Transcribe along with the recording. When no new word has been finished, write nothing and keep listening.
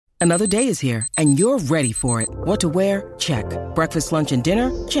Another day is here, and you're ready for it. What to wear? Check. Breakfast, lunch, and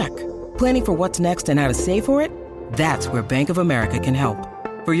dinner? Check. Planning for what's next and how to save for it? That's where Bank of America can help.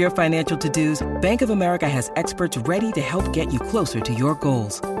 For your financial to-dos, Bank of America has experts ready to help get you closer to your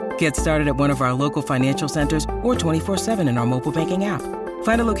goals. Get started at one of our local financial centers or 24/7 in our mobile banking app.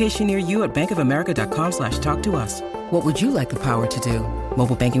 Find a location near you at bankofamerica.com/talktous. What would you like the power to do?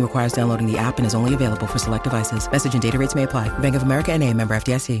 Mobile banking requires downloading the app and is only available for select devices. Message and data rates may apply. Bank of America N.A., member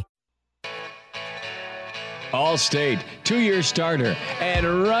FDIC. All-State, 2-year starter, and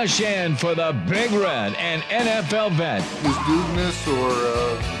rush in for the Big Red and NFL vet. Is Dudeness or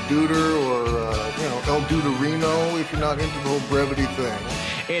Duder or, El Duderino if you're not into the whole brevity thing.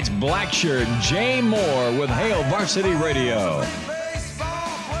 It's Blackshirt Jay Moore with Hail Varsity Radio.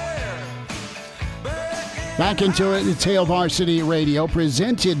 Back into it. It's Hail Varsity Radio,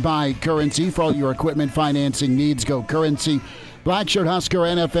 presented by Currency. For all your equipment financing needs, go Currency. Blackshirt Husker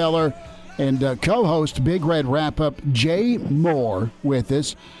NFLer and co-host Big Red Wrap-Up, Jay Moore, with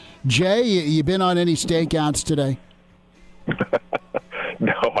us. Jay, you been on any stakeouts today?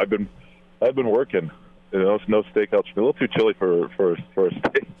 No, I've been working. No stakeouts. A little too chilly for a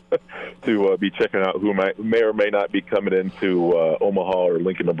steak to be checking out who may or may not be coming into Omaha or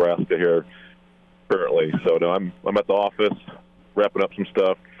Lincoln, Nebraska here currently. So no, I'm at the office wrapping up some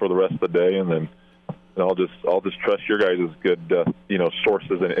stuff for the rest of the day, and then I'll just trust your guys' good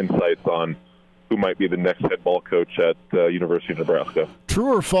sources and insights on who might be the next head ball coach at University of Nebraska.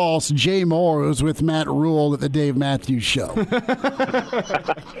 True or false? Jay Moore was with Matt Rule at the Dave Matthews Show.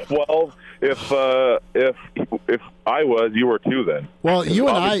 Well, if I was, you were too. Then. Well, you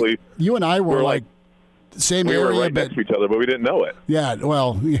and I were like same we area, were right next to each other, but we didn't know it. Yeah,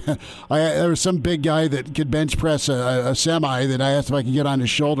 well, there was some big guy that could bench press a semi that I asked if I could get on his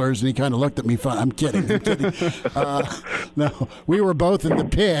shoulders, and he kind of looked at me funny. I'm kidding. No, we were both in the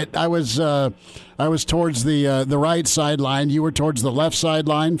pit. I was towards the right sideline. You were towards the left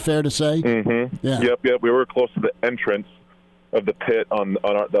sideline. Fair to say? Mm-hmm. Yeah. Yep. We were close to the entrance of the pit on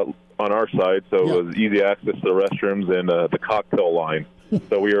our side, so it was easy access to the restrooms and the cocktail line.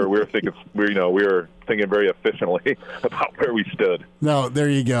 So we were thinking very efficiently about where we stood. No, there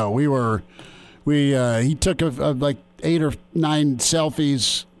you go. He took like 8 or 9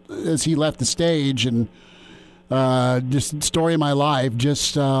 selfies as he left the stage, and just story of my life,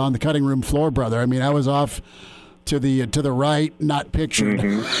 just on the cutting room floor, brother. I mean, I was off to the right, not pictured.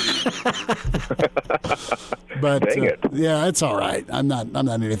 Mm-hmm. But Dang it. Yeah, it's all right. I'm not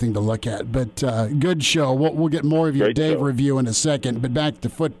anything to look at. But good show. We'll get more of your Great Dave show. review in a second. But back to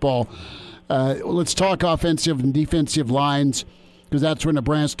football. Let's talk offensive and defensive lines, because that's where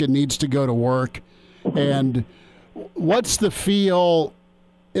Nebraska needs to go to work. And what's the feel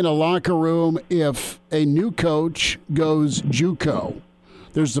in a locker room if a new coach goes JUCO?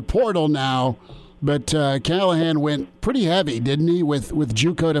 There's the portal now, but Callahan went pretty heavy, didn't he, with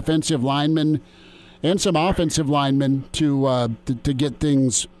JUCO defensive linemen and some offensive linemen to get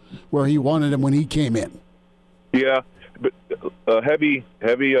things where he wanted them when he came in. Yeah, but heavy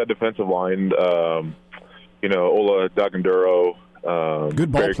defensive line. Ola Daganduro,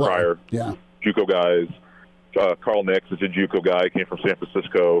 Good ball Barry player. Cryer, Yeah. JUCO guys. Carl Nix is a JUCO guy. Came from San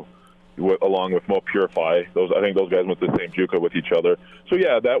Francisco, along with Mo Purify. I think those guys went to the same JUCO with each other. So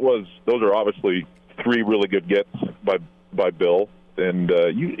yeah, those are obviously 3 really good gets by Bill, and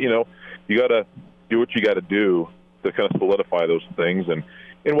you got to do what you got to do to kind of solidify those things, and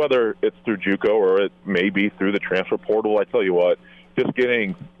whether it's through JUCO or it may be through the transfer portal. I tell you what, just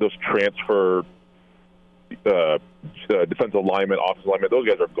getting those transfer defensive linemen, offensive linemen, those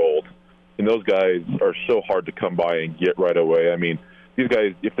guys are gold, and those guys are so hard to come by and get right away. I mean, these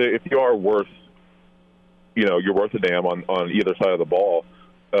guys, if you are worth, you're worth a damn on either side of the ball,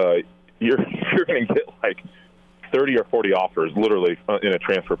 you're going to get like 30 or 40 offers literally in a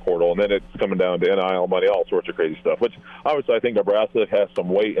transfer portal, and then it's coming down to NIL money, all sorts of crazy stuff, which obviously I think Nebraska has some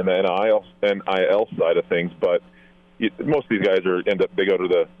weight in the NIL side of things, but most of these guys they go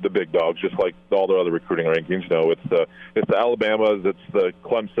to the big dogs, just like all their other recruiting rankings. It's the Alabamas, it's the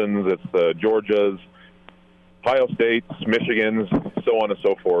Clemsons, it's the Georgias, Ohio States, Michigans, so on and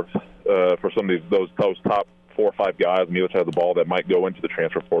so forth, for some of those top 4 or 5 guys on the other side of the ball that might go into the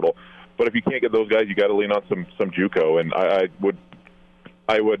transfer portal. But if you can't get those guys, you got to lean on some JUCO, and I would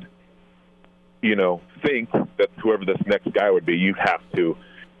think that whoever this next guy would be, you'd have to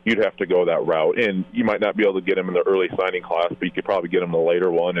go that route, and you might not be able to get him in the early signing class, but you could probably get him in the later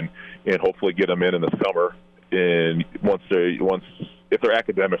one, and hopefully get him in the summer. And if their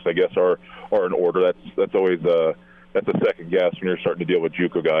academics, I guess, are in order, that's always that's a second guess when you're starting to deal with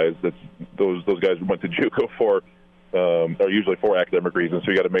JUCO guys. Those guys went to JUCO for are usually for academic reasons.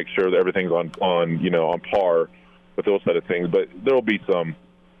 So you got to make sure that everything's on par with those sort of things. But there'll be some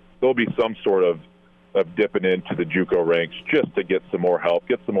sort of dipping into the JUCO ranks just to get some more help,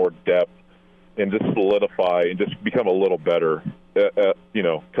 get some more depth, and just solidify and just become a little better,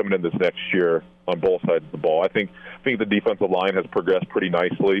 coming in this next year on both sides of the ball. I think the defensive line has progressed pretty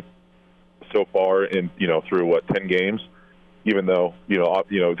nicely so far in, through 10 games, even though,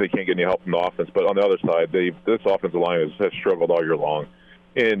 they can't get any help from the offense. But on the other side, this offensive line has struggled all year long.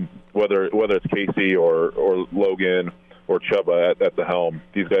 And whether it's Casey or Logan or Chuba at the helm,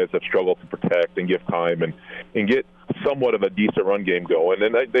 these guys have struggled to protect and give time and get somewhat of a decent run game going.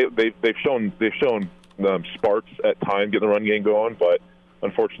 And they've shown sparks at times getting the run game going, but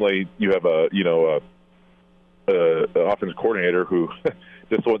unfortunately you have an offensive coordinator who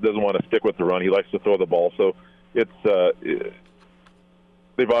just doesn't want to stick with the run. He likes to throw the ball. So they've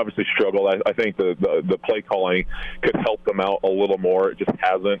obviously struggled. I think the play calling could help them out a little more. It just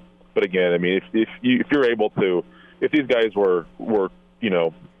hasn't. But again, I mean, if you're able to, if these guys were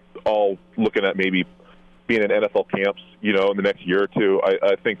all looking at maybe being in NFL camps, in the next year or two,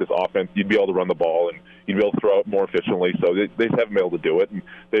 I think this offense, you'd be able to run the ball and you'd be able to throw it more efficiently. So they just haven't been able to do it, and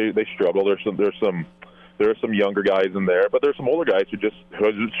they struggle. There are some younger guys in there, but there's some older guys who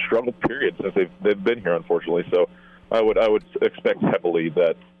have struggled period since they've been here, unfortunately. So I would expect heavily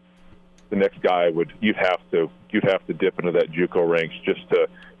that the next guy you'd have to dip into that JUCO ranks just to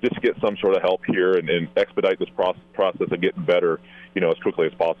get some sort of help here and expedite this process of getting better, as quickly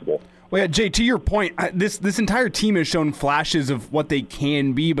as possible. Well, yeah, Jay, to your point, this entire team has shown flashes of what they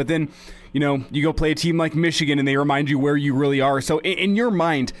can be, but then, you go play a team like Michigan and they remind you where you really are. So in your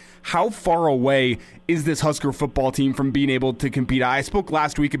mind, how far away is this Husker football team from being able to compete? I spoke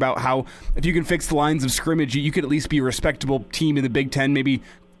last week about how if you can fix the lines of scrimmage, you could at least be a respectable team in the Big Ten, maybe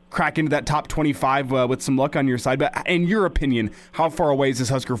crack into that top 25 with some luck on your side. But in your opinion, how far away is this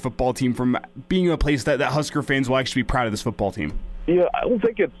Husker football team from being a place that Husker fans will actually be proud of this football team? Yeah, I don't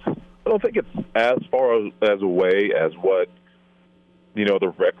think it's as far as away as what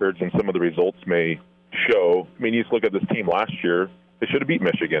the records and some of the results may show. I mean, you just look at this team last year; they should have beat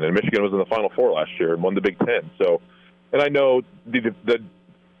Michigan, and Michigan was in the Final Four last year and won the Big Ten. So, and I know the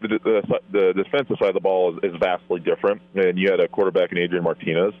defensive side of the ball is vastly different, and you had a quarterback in Adrian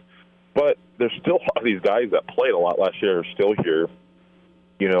Martinez, but there's still a lot of these guys that played a lot last year are still here,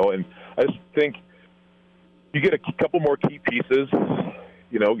 and I just think you get a couple more key pieces,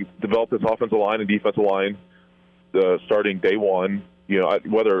 develop this offensive line and defensive line starting day one,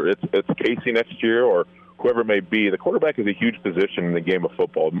 whether it's Casey next year or whoever it may be. The quarterback is a huge position in the game of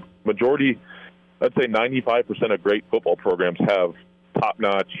football. Majority, I'd say 95% of great football programs have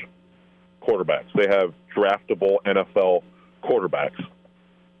top-notch quarterbacks. They have draftable NFL quarterbacks.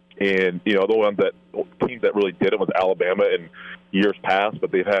 And, the teams that really did it was Alabama in years past,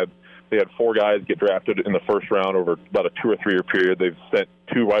 but they had 4 guys get drafted in the first round over about a 2 or 3 year period. They've sent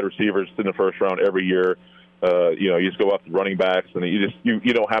 2 wide receivers in the first round every year. You just go after running backs, and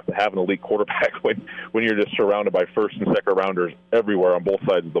you don't have to have an elite quarterback when you're just surrounded by first and second rounders everywhere on both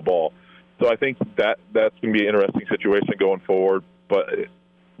sides of the ball. So I think that's going to be an interesting situation going forward. But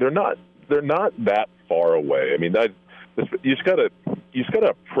they're not that far away. I mean, you just gotta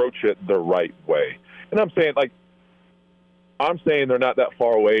approach it the right way. And I'm saying they're not that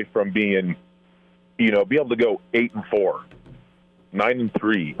far away from being, be able to go 8-4,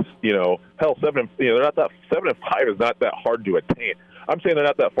 9-3. Hell, 7. They're not that 7-5 is not that hard to attain. I'm saying they're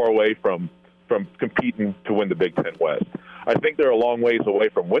not that far away from competing to win the Big Ten West. I think they're a long ways away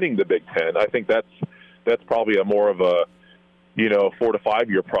from winning the Big Ten. I think that's probably a more of a 4 to 5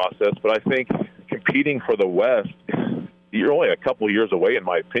 year process. But I think competing for the West, you're only a couple of years away, in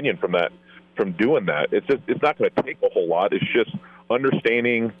my opinion, from doing that. It's not going to take a whole lot. It's just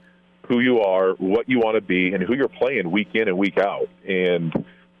understanding who you are, what you want to be, and who you're playing week in and week out. And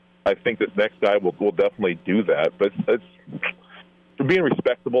I think this next guy will definitely do that. But it's being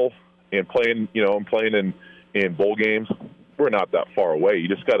respectable and playing in bowl games. We're not that far away. You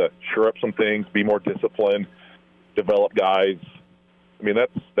just got to shore up some things, be more disciplined, develop guys. I mean,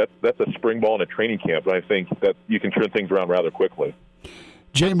 that's a spring ball in a training camp, and I think that you can turn things around rather quickly.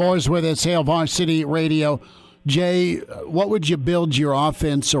 Jay Moore's with us, Hail Varsity Radio. Jay, what would you build your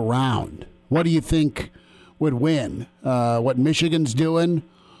offense around? What do you think would win? What Michigan's doing,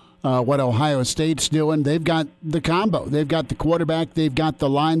 what Ohio State's doing? They've got the combo. They've got the quarterback. They've got the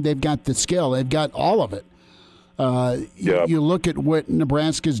line. They've got the skill. They've got all of it. You look at what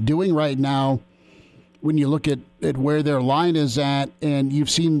Nebraska's doing right now, when you look at where their line is at, and you've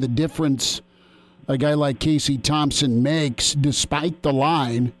seen the difference a guy like Casey Thompson makes despite the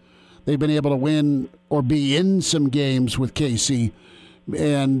line. they've been able to win or be in some games with Casey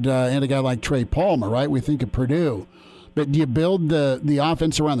and a guy like Trey Palmer, right? We think of Purdue. But do you build the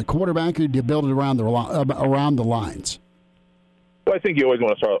offense around the quarterback, or do you build it around the lines? Well, I think you always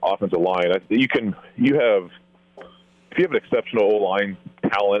want to start with offensive line. If you have an exceptional O-line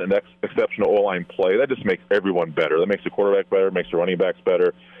talent and exceptional O-line play, that just makes everyone better. That makes the quarterback better, makes the running backs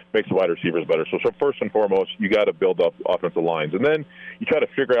better, makes the wide receivers better. So first and foremost, you got to build up offensive lines, and then you try to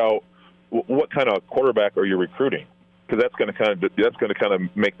figure out what kind of quarterback are you recruiting, because that's going to kind of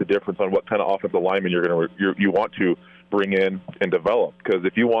make the difference on what kind of offensive lineman you want to bring in and develop. Because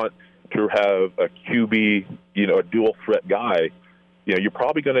if you want to have a QB, a dual threat guy, you're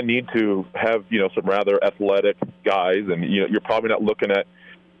probably going to need to have, some rather athletic guys, and you're probably not looking at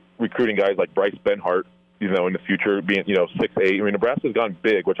recruiting guys like Bryce Benhart, in the future being, 6'8". I mean, Nebraska's gone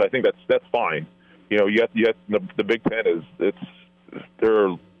big, which I think that's fine. You got the Big Ten there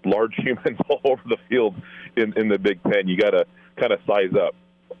are large humans all over the field in the Big Ten. You got to kind of size up,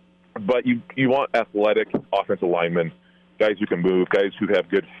 but you want athletic offensive linemen, guys who can move, guys who have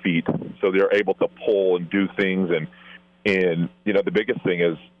good feet, so they're able to pull and do things. And the biggest thing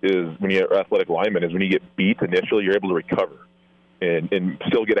is when you're athletic lineman is when you get beat initially, you're able to recover and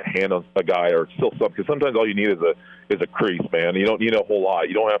still get a hand on a guy, or still something. Because sometimes all you need is a crease, man. You don't need a whole lot.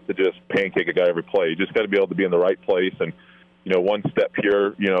 You don't have to just pancake a guy every play. You just got to be able to be in the right place, and one step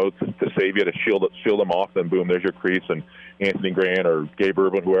here, to save you, to shield them off, then boom, there's your crease, and Anthony Grant or Gabe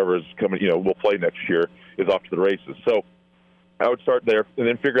Urban, whoever is coming, will play next year, is off to the races. So I would start there and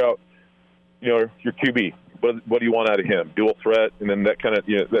then figure out, your QB. What do you want out of him? Dual threat, and then that kind of,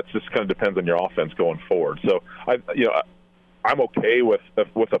 that just kind of depends on your offense going forward. So I'm okay with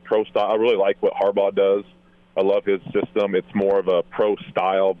a pro style. I really like what Harbaugh does. I love his system. It's more of a pro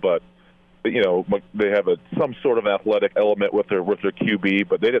style, but they have some sort of athletic element with their QB,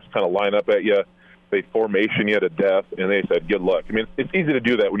 but they just kind of line up at you. They formation you to death, and they said, good luck. I mean, it's easy to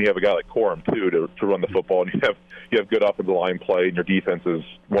do that when you have a guy like Corum, too, to run the football, and you have good offensive line play, and your defense is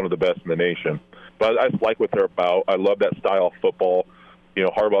one of the best in the nation. But I just like what they're about. I love that style of football.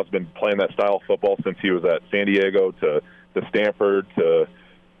 Harbaugh's been playing that style of football since he was at San Diego to Stanford to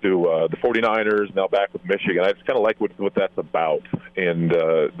the 49ers, now back with Michigan. I just kind of like what that's about, and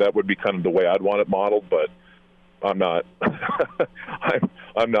that would be kind of the way I'd want it modeled. But I'm not.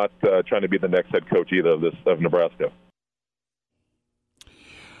 I'm not trying to be the next head coach either of Nebraska.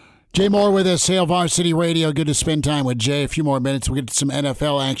 Jay Moore with us, Hail Varsity Radio. Good to spend time with Jay. A few more minutes. We'll get to some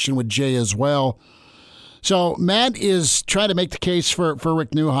NFL action with Jay as well. So Matt is trying to make the case for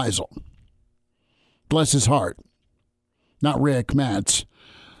Rick Neuheisel. Bless his heart. Not Rick, Matt's.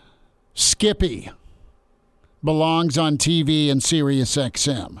 Skippy belongs on TV and Sirius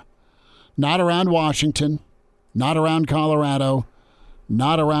XM. Not around Washington, not around Colorado,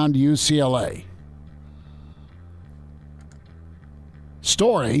 not around UCLA.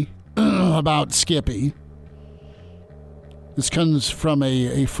 Story about Skippy. This comes from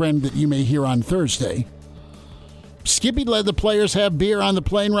a friend that you may hear on Thursday. Skippy let the players have beer on the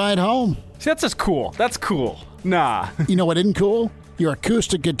plane ride home. See, that's just cool. That's cool. Nah. You know what isn't cool? Your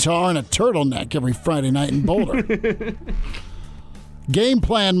acoustic guitar and a turtleneck every Friday night in Boulder. Game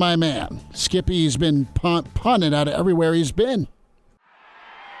plan, my man. Skippy's been punted out of everywhere he's been.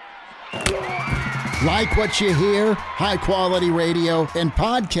 Like what you hear? High-quality radio and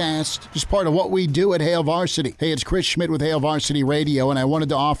podcast is part of what we do at Hail Varsity. Hey, it's Chris Schmidt with Hail Varsity Radio, and I wanted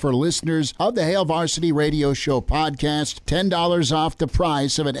to offer listeners of the Hail Varsity Radio Show podcast $10 off the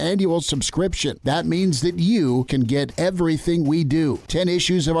price of an annual subscription. That means that you can get everything we do. 10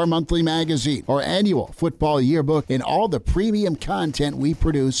 issues of our monthly magazine, our annual football yearbook, and all the premium content we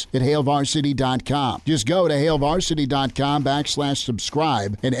produce at HailVarsity.com. Just go to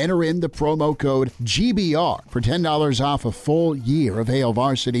HailVarsity.com/subscribe and enter in the promo code GBR for $10 off a full year of Hail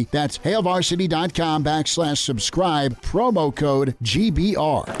Varsity. That's HailVarsity.com/subscribe, promo code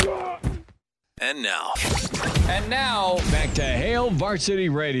GBR. And now, back to Hail Varsity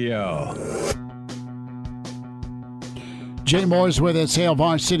Radio. Jay Moore's with us, Hail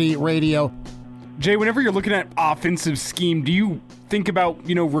Varsity Radio. Jay, whenever you're looking at offensive scheme, do you think about,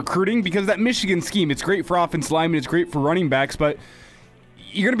 recruiting? Because that Michigan scheme, it's great for offensive linemen, it's great for running backs, but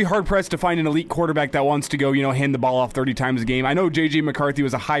you're going to be hard-pressed to find an elite quarterback that wants to go, hand the ball off 30 times a game. I know J.J. McCarthy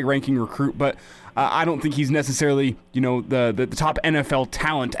was a high-ranking recruit, but I don't think he's necessarily, the top NFL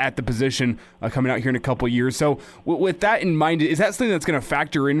talent at the position coming out here in a couple of years. So with that in mind, is that something that's going to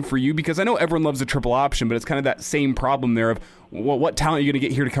factor in for you? Because I know everyone loves the triple option, but it's kind of that same problem there of what talent are you going to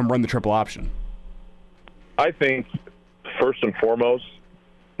get here to come run the triple option? I think, first and foremost,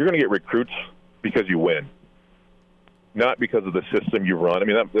 you're going to get recruits because you win. not because of the system you run. I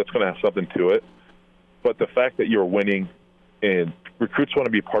mean, that's going to have something to it. But the fact that you're winning, and recruits want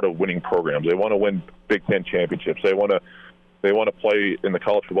to be part of winning programs. They want to win Big Ten championships. They want to play in the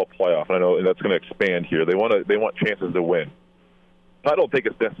college football playoff. And I know that's going to expand here. They want chances to win. I don't think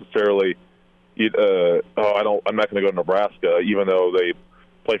it's necessarily, I'm not going to go to Nebraska, even though they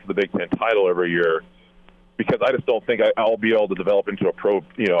play for the Big Ten title every year, because I just don't think I'll be able to develop into a pro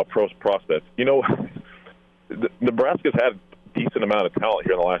prospect. Nebraska's had a decent amount of talent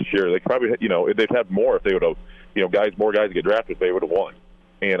here in the last year. They probably, they've had more if they would have, more guys get drafted if they would have won.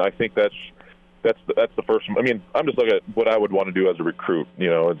 And I think that's the first. I mean, I'm just looking at what I would want to do as a recruit.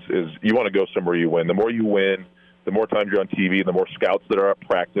 Is you want to go somewhere you win. The more you win, the more times you're on TV, the more scouts that are at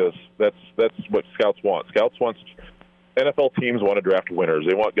practice. That's what scouts want. NFL teams want to draft winners.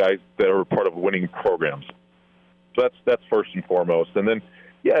 They want guys that are part of winning programs. So that's first and foremost. And then,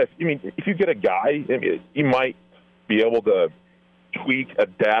 if you get a guy, you might be able to tweak,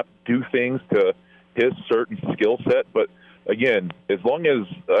 adapt, do things to his certain skill set. But again, as long as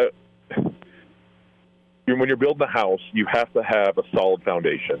when you're building a house, you have to have a solid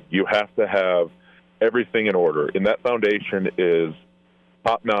foundation. You have to have everything in order. And that foundation is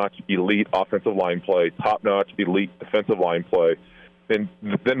top-notch, elite offensive line play, top-notch, elite defensive line play. And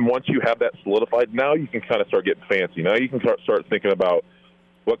then once you have that solidified, now you can kind of start getting fancy. Now you can start thinking about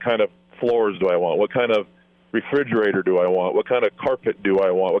what kind of floors do I want? What kind of refrigerator do I want? What kind of carpet do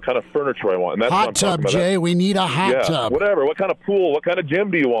I want? What kind of furniture I want? And that's hot tub, Jay. We need a hot tub. Whatever. What kind of pool? What kind of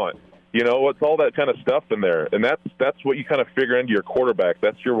gym do you want? It's all that kind of stuff in there. And that's what you kind of figure into your quarterback.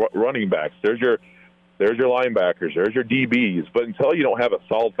 That's your running backs. There's your linebackers. There's your DBs. But until you don't have a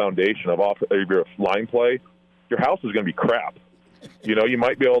solid foundation of your line play, your house is going to be crap. You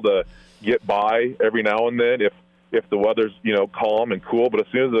might be able to get by every now and then if the weather's, calm and cool. But as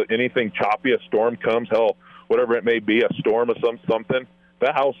soon as anything choppy, a storm comes, hell, whatever it may be, a storm or something,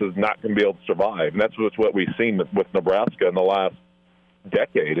 that house is not going to be able to survive. And that's what we've seen with Nebraska in the last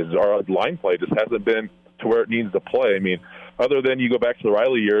decade is our line play just hasn't been to where it needs to play. I mean, other than you go back to the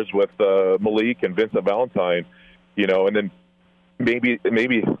Riley years with Malik and Vincent Valentine, and then maybe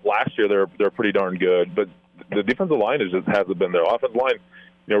last year they're pretty darn good, but the defensive line just hasn't been there. Offensive line,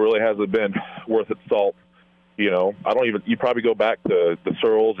 really hasn't been worth its salt. You probably go back to the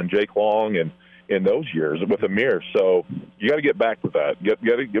Searles and Jake Long and in those years with Amir. So you got to get back to that. You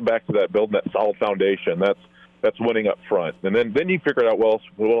got to get back to that, building that solid foundation. That's winning up front, and then you figure out what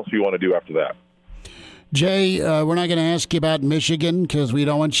else you want to do after that. Jay, we're not going to ask you about Michigan because we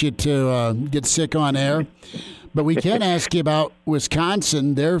don't want you to get sick on air, but we can ask you about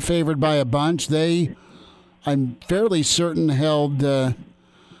Wisconsin. They're favored by a bunch. I'm fairly certain, held.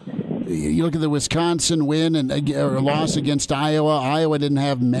 You look at the Wisconsin win or loss against Iowa. Iowa didn't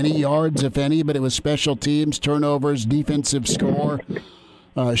have many yards, if any, but it was special teams, turnovers, defensive score,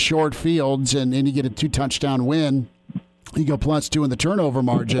 short fields, and then you get a 2-touchdown win. You go +2 in the turnover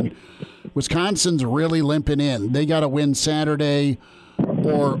margin. Wisconsin's really limping in. They got to win Saturday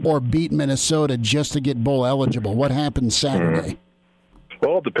or beat Minnesota just to get bowl eligible. What happens Saturday?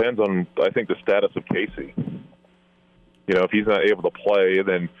 Well, it depends on, I think, the status of Casey. If he's not able to play,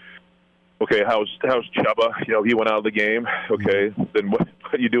 then okay, how's Chuba? He went out of the game. Okay, then what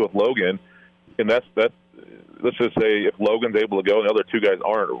do you do with Logan? And that's let's just say if Logan's able to go and the other two guys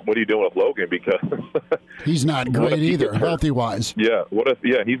aren't, what are you doing with Logan? Because he's not great either, healthy-wise. Yeah,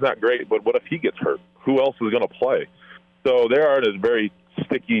 he's not great, but what if he gets hurt? Who else is going to play? So they are in a very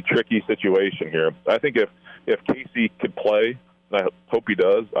sticky, tricky situation here. I think if Casey could play, and I hope he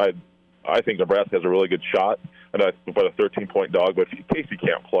does, I think Nebraska has a really good shot, and I put a 13-point dog. But if Casey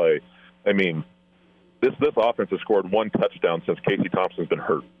can't play, I mean, this offense has scored one touchdown since Casey Thompson's been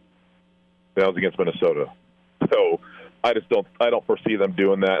hurt. That was against Minnesota. So I don't foresee them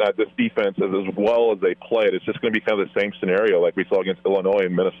doing that. This defense, as well as they played, it's just going to be kind of the same scenario like we saw against Illinois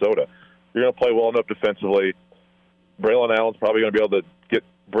and Minnesota. You're going to play well enough defensively. Braylon Allen's probably going to be able to get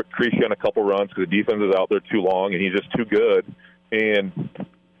Creasy on a couple runs because the defense is out there too long, and he's just too good. And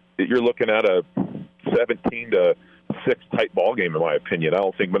you're looking at a 17-6 tight ball game, in my opinion. I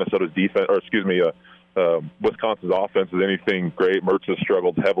don't think Minnesota's defense, Wisconsin's offense is anything great. Mertz has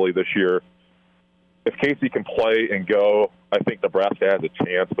struggled heavily this year. If Casey can play and go, I think Nebraska has a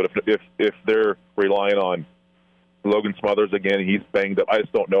chance. But if they're relying on Logan Smothers again, and he's banged up, I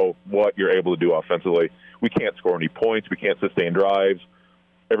just don't know what you're able to do offensively. We can't score any points. We can't sustain drives.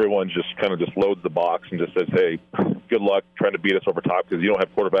 Everyone just loads the box and just says, hey, good luck trying to beat us over top because you don't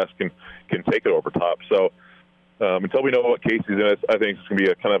have quarterbacks can take it over top. So until we know what Casey's in, I think it's going to be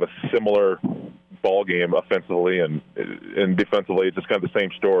a kind of a similar ball game offensively and defensively. It's just kind of the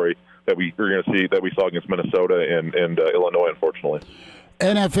same story that we're going to see that we saw against Minnesota and Illinois, unfortunately.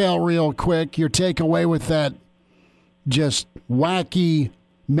 NFL, real quick, your takeaway with that just wacky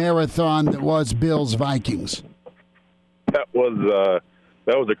marathon that was Bills-Vikings. That was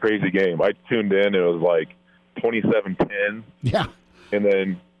a crazy game. I tuned in. It was like 27-10. Yeah. And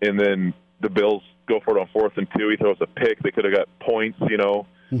then the Bills go for it on 4th and 2. He throws a pick. They could have got points,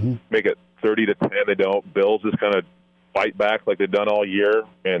 make it 30-10. They don't. Bills just kind of fight back like they've done all year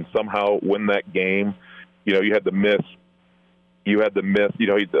and somehow win that game. You had the miss.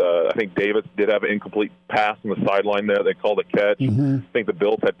 I think Davis did have an incomplete pass on the sideline there. They called a catch. I think the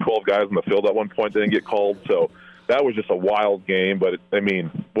Bills had 12 guys on the field at one point. They didn't get called. So that was just a wild game. But,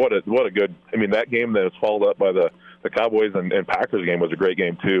 what a good – that game that was followed up by the Cowboys and Packers game was a great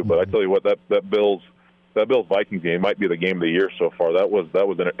game too. But I tell you what, that Bills-Vikings game might be the game of the year so far. That was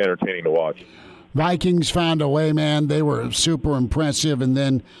entertaining to watch. Vikings found a way, man. They were super impressive. And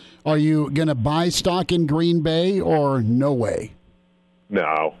then are you going to buy stock in Green Bay or no way?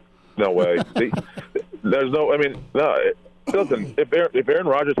 No way. There's no. Listen. If Aaron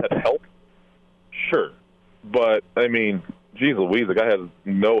Rodgers had help, sure. But geez Louise, the guy has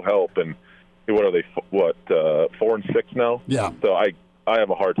no help, and what are they? 4-6 now? Yeah. So I have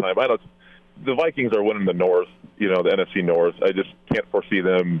a hard time. The Vikings are winning the North. The NFC North. I just can't foresee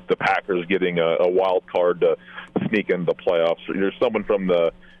the Packers getting a wild card to sneak into the playoffs. There's someone from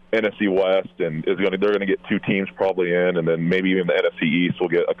the NFC West, and they're going to get 2 teams probably in, and then maybe even the NFC East will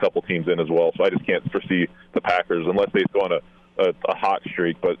get a couple teams in as well. So I just can't foresee the Packers unless they go on a hot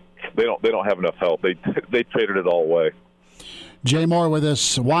streak. But they don't have enough help. They traded it all away. Jay Moore with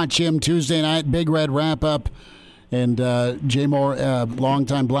us. Watch him Tuesday night. Big Red wrap up. And Jay Moore,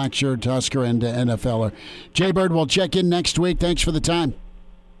 longtime black shirt Husker and NFLer. Jay Bird, we'll check in next week. Thanks for the time.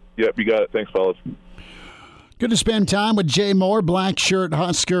 Yep, you got it. Thanks, fellas. Good to spend time with Jay Moore, black shirt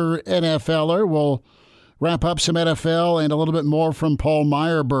Husker NFLer. We'll wrap up some NFL and a little bit more from Paul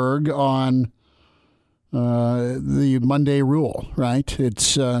Meyerberg on the Monday Rule, right?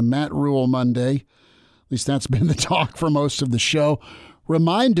 It's Matt Rule Monday. At least that's been the talk for most of the show.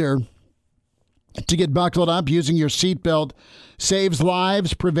 Reminder to get buckled up. Using your seatbelt saves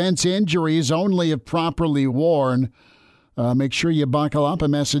lives, prevents injuries only if properly worn. Make sure you buckle up. A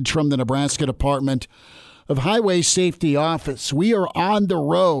message from the Nebraska Department of Highway Safety Office. We are on the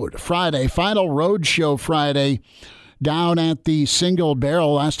road Friday, final road show Friday, down at the Single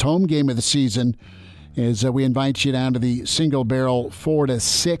Barrel, last home game of the season, as we invite you down to the Single Barrel 4 to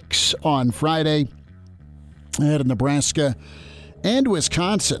 6 on Friday at Nebraska and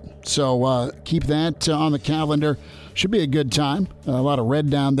Wisconsin. So keep that on the calendar. Should be a good time. A lot of red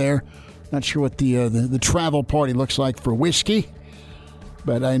down there. Not sure what the travel party looks like for whiskey,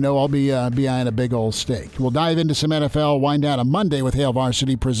 but I know I'll be eyeing a big old steak. We'll dive into some NFL, wind down a Monday with Hail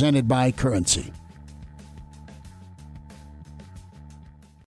Varsity presented by Currency.